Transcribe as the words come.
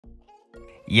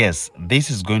Yes, this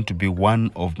is going to be one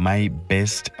of my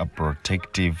best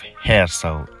protective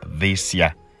hairstyle this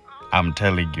year, I'm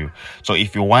telling you. So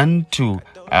if you want to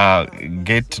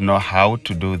get to know how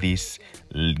to do this,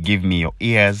 give me your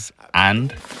ears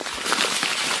and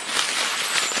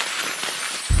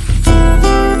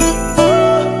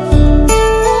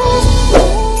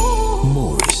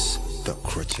Maurice, the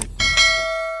Crochetmaster.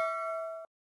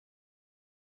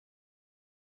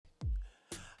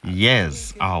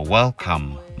 yes,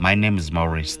 welcome. My name is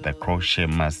Maurice, the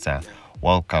Crochetmaster.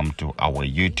 Welcome to our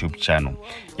YouTube channel.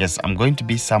 Yes, I'm going to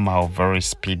be somehow very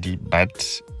speedy,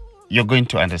 but you're going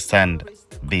to understand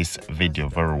this video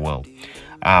very well.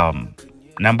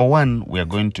 Number one, we are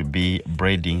going to be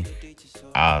braiding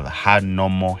her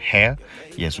normal hair.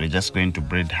 Yes, we're just going to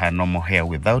braid her normal hair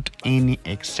without any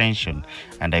extension,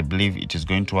 and I believe it is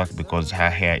going to work because her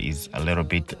hair is a little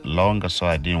bit longer, so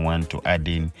I didn't want to add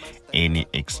in any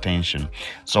extension.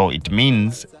 So it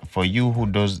means for you who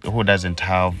doesn't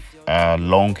have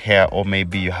long hair, or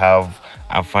maybe you have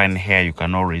a fine hair, you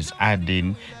can always add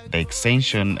in the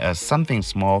extension as something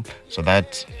small so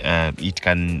that it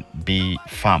can be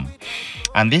firm.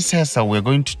 And this hairstyle we're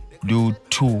going to do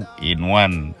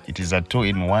 2-in-1. It is a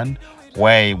 2-in-1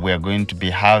 where we're going to be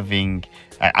having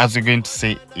as you're going to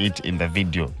see it in the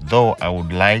video, though I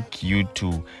would like you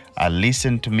to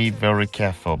listen to me very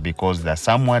careful, because there are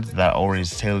some words that I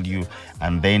always tell you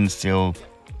and then still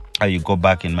you go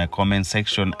back in my comment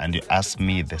section and you ask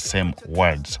me the same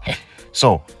words.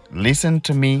 So listen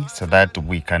to me so that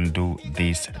we can do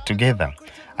this together.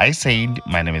 I said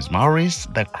my name is Maurice,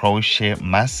 the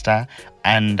Crochetmaster,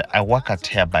 and I work at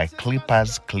Hair by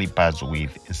Clippers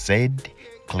with Z,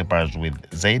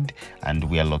 and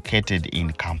we are located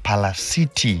in Kampala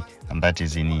City, and that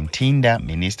is in Intinda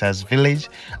Ministers Village,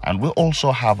 and we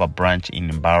also have a branch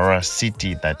in Mbarara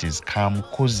City, that is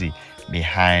Kamkuzi,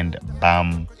 behind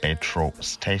BAM petrol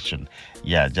station.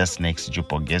 Yeah, just next to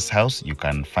Jupo Guest House. You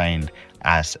can find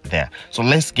us there. So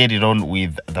let's get it on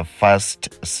with the first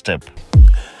step.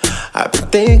 I've been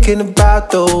thinking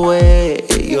about the way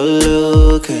you're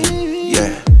looking,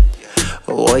 yeah.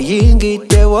 Oh, you get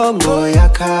the one boy I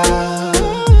can.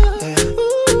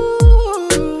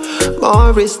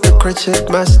 Maurice, the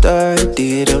Crochetmaster,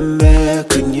 didn't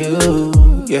make on you,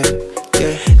 yeah.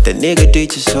 The nigga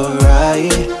did you so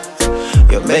right.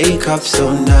 Your makeup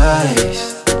so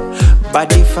nice,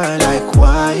 body fine like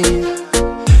wine.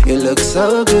 You look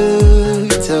so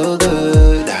good, so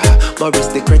good. Maurice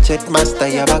the Crochetmaster,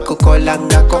 yabako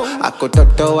kolangako. Ako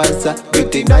toto waza,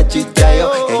 beauty na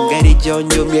chichayo. Engeri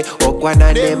jonjumye,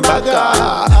 okwana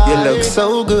nembaga. You look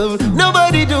so good,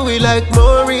 nobody do it like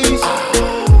Maurice.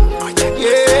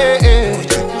 Yeah,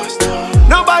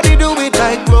 nobody do it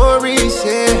like Maurice,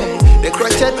 yeah. The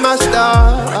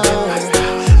Crochetmaster.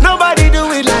 Nobody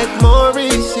do it like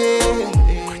Maurice, yeah.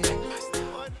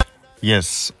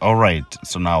 Yes, all right.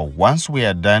 So now once we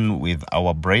are done with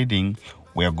our braiding,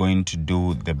 we are going to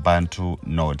do the Bantu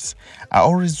knots. I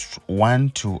always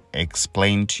want to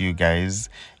explain to you guys,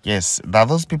 yes, there are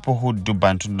those people who do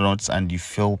Bantu knots and you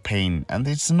feel pain, and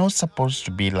it's not supposed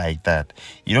to be like that.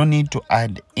 You don't need to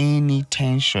add any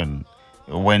tension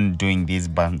when doing these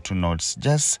Bantu knots.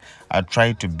 Just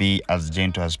try to be as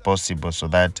gentle as possible so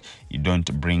that you don't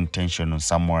bring tension on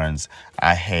someone's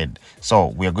head. So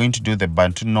we are going to do the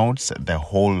Bantu knots, the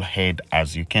whole head,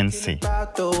 as you can see.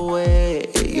 About the way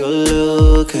you're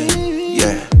looking,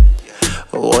 yeah.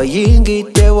 Oh, you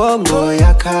get the one boy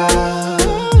I can.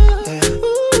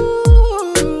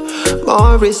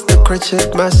 Maurice, the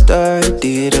Crochetmaster,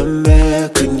 didn't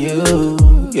make on you,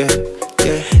 yeah.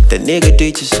 The nigga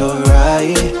did you so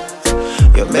right.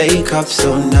 Your makeup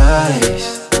so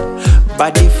nice,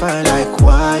 body fine like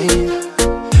wine.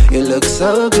 You look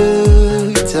so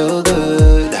good, so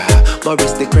good.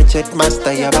 Maurice the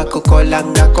Crochetmaster, yabako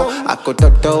kolangako. Ako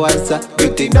toto waza,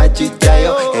 beauty na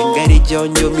chichayo. Engeri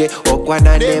jonjumye,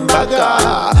 okwana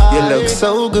nembaga. You look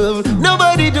so good,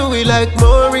 nobody do it like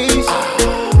Maurice.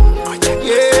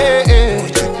 Yeah,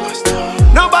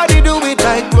 nobody do it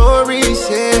like Maurice,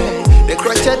 yeah. The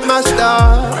Crochetmaster.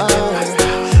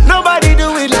 Nobody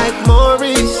do it like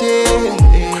Maurice, yeah.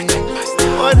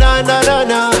 Oh,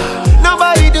 no.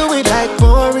 Nobody do it like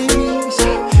Maurice.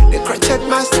 The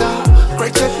Crochetmaster.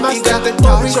 You got the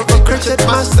touch of a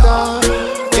Crochetmaster.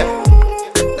 Yeah.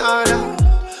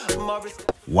 Maurice.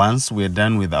 Once we're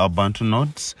done with our Bantu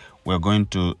knots, we're going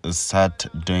to start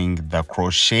doing the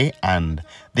crochet and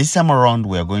This time around,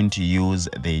 we are going to use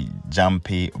the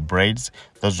jumpy braids.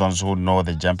 Those ones who know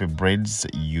the jumpy braids,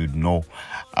 you know.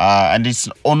 And it's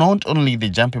not only the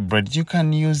jumpy braids, you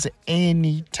can use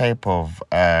any type of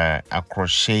a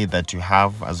crochet that you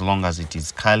have, as long as it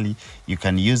is curly. You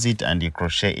can use it and you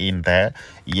crochet in there,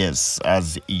 yes,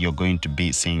 as you're going to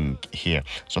be seeing here.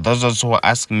 So those also who are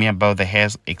asking me about the hair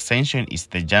extension, is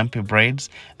the jumpy braids.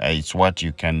 It's what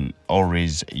you can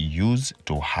always use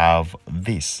to have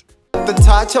this. The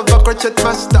touch of a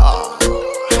Crochetmaster.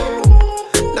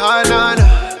 No, no, no.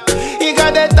 You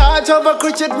got the touch of a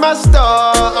Crochetmaster.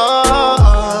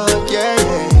 Yeah,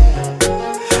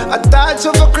 yeah. A touch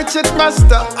of a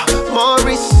Crochetmaster.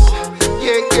 Maurice.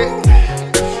 Yeah,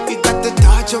 yeah. You got the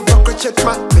touch of a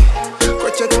Crochetmaster.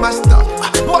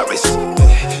 Maurice.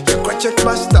 You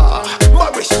Crochetmaster.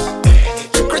 Maurice.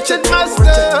 You Crochetmaster.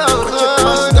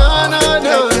 No, no,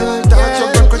 no. Touch of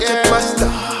a Crochetmaster.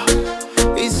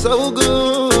 It's so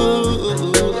good.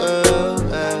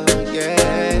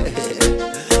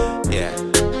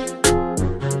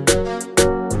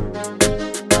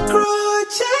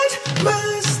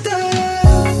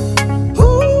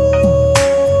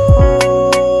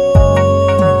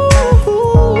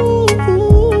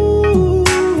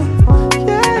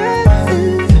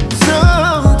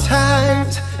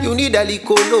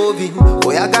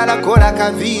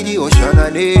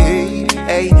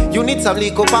 Hey, you need some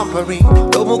little pampering.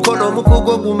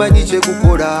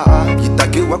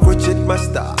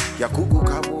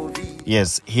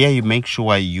 Yes, here you make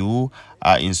sure you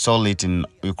install it in,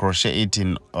 you crochet it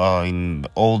in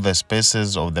all the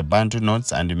spaces of the bantu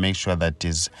knots, and you make sure that it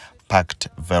is packed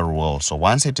very well. So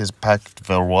once it is packed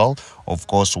very well, of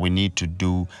course we need to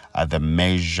do the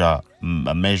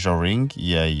measuring.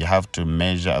 Yeah, you have to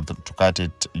measure to cut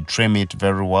it, trim it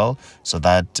very well, so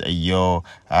that your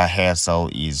hairstyle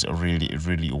is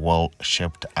really well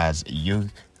shaped, as you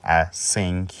are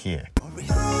seeing here.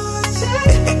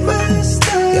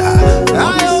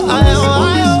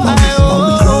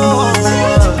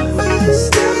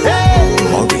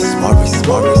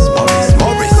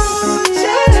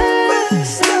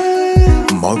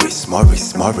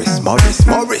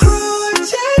 Maurice.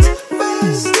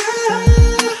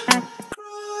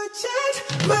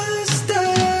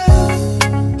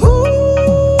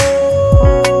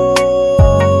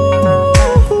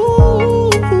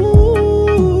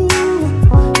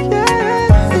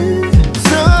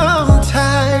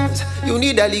 Sometimes you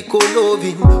need a little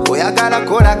loving. Boy, I gotta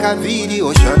call like a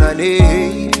video,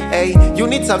 Shanane. Hey, you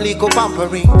need some little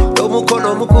pampering.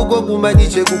 Tomukono mukugo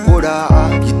bumaniche kukora.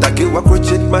 Kitake wa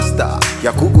Crochetmaster.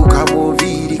 Yakugu kamo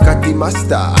viri kati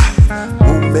master.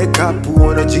 Makeup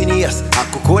ono genius.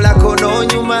 Akukola kono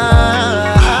nyuma.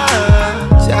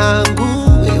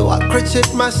 Jangu wa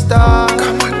Crochetmaster.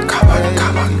 Come on.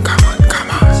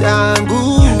 Jangu.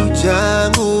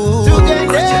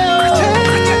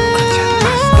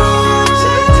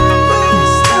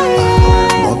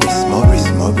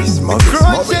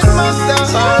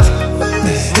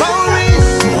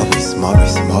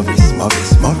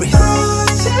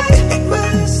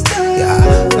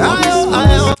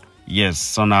 Yes,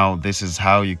 so now this is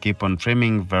how you keep on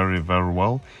trimming very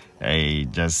well.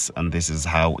 And this is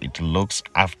how it looks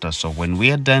after. So when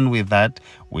we are done with that,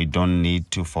 we don't need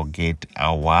to forget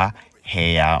our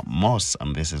hair moss,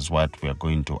 and this is what we are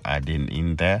going to add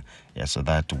in there, yeah, so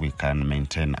that we can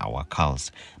maintain our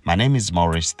curls. My name is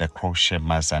Maurice, the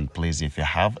Crochetmaster, and please, if you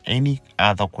have any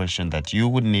other question that you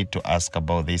would need to ask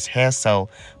about this hairstyle,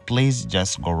 please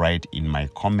just go right in my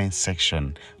comment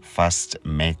section. First,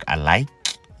 make a like.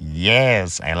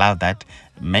 Yes, I love that.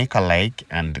 Make a like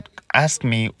and ask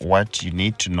me what you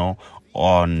need to know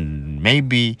on.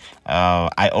 Maybe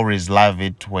I always love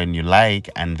it when you like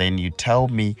and then you tell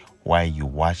me where you're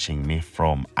watching me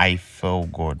from. I feel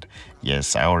good.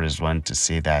 Yes, I always want to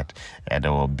see that, and I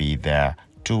will be there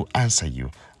to answer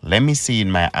you. Let me see you in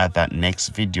my other next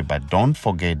video, but don't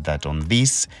forget that on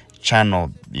this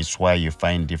channel is where you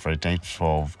find different types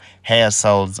of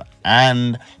hairstyles,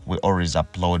 and we always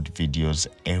upload videos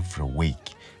every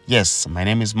week. Yes, my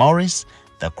name is Maurice,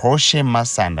 the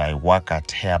Crochetmaster, and I work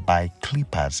at Hair by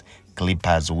Clippers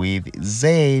with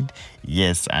Z.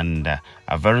 Yes, and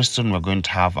very soon we're going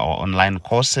to have our online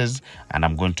courses, and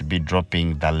I'm going to be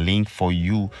dropping the link for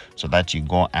you so that you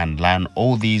go and learn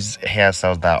all these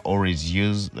hairstyles that I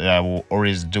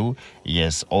always do.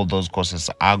 Yes, all those courses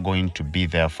are going to be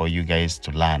there for you guys to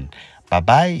learn. Bye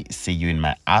bye, see you in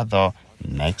my other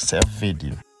next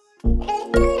video. You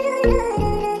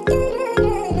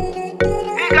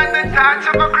got the touch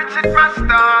of a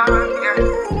Crochetmaster, yeah.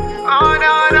 Oh no.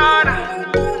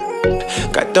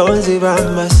 Got those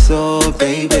around my soul,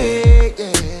 baby.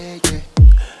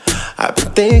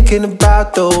 thinking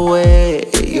about the way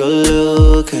you're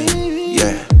looking,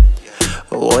 yeah.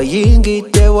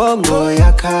 Oyingite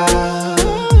wongoyaka,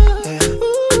 yeah.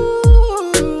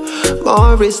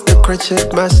 Maurice the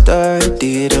Crochetmaster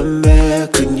did a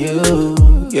make on you,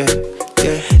 yeah,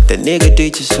 yeah. The nigga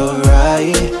did you so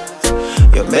right.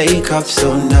 Your makeup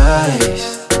so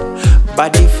nice,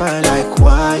 body fine like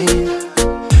wine.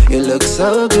 You look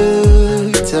so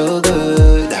good, so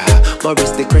good.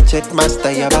 Maurice the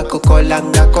Crochetmaster, yabako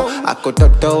kolangako. Ako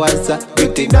toto waza,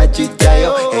 beauty na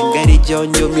chichayo. Engari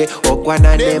jonyo me,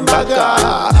 okwana nembaga.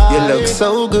 You look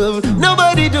so good,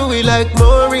 nobody do it like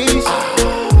Maurice.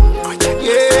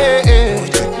 Yeah,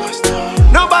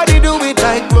 nobody do it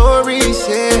like Maurice,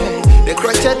 yeah. The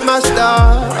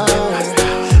Crochetmaster.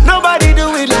 Nobody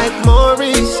do it like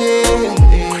Maurice, yeah.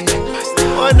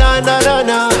 Oh, no, no, no,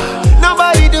 no.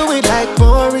 Nobody do it like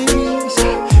Maurice.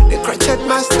 The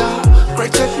Crochetmaster.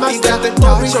 He got the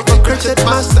touch of a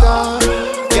Crochetmaster.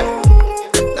 Yeah.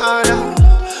 No,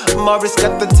 no. Maurice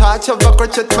got the touch of a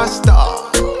Crochetmaster.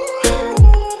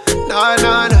 No,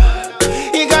 no, no.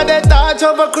 He got the touch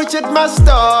of a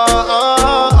Crochetmaster.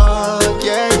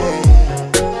 Yeah,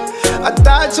 yeah. A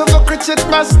touch of a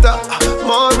Crochetmaster.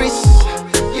 Maurice.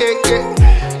 Yeah,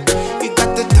 yeah. He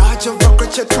got the touch of a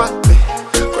Crochetmaster.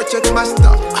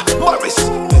 Crochetmaster. Maurice.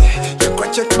 You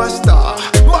Crochetmaster.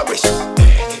 Maurice.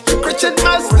 You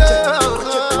Crochetmaster.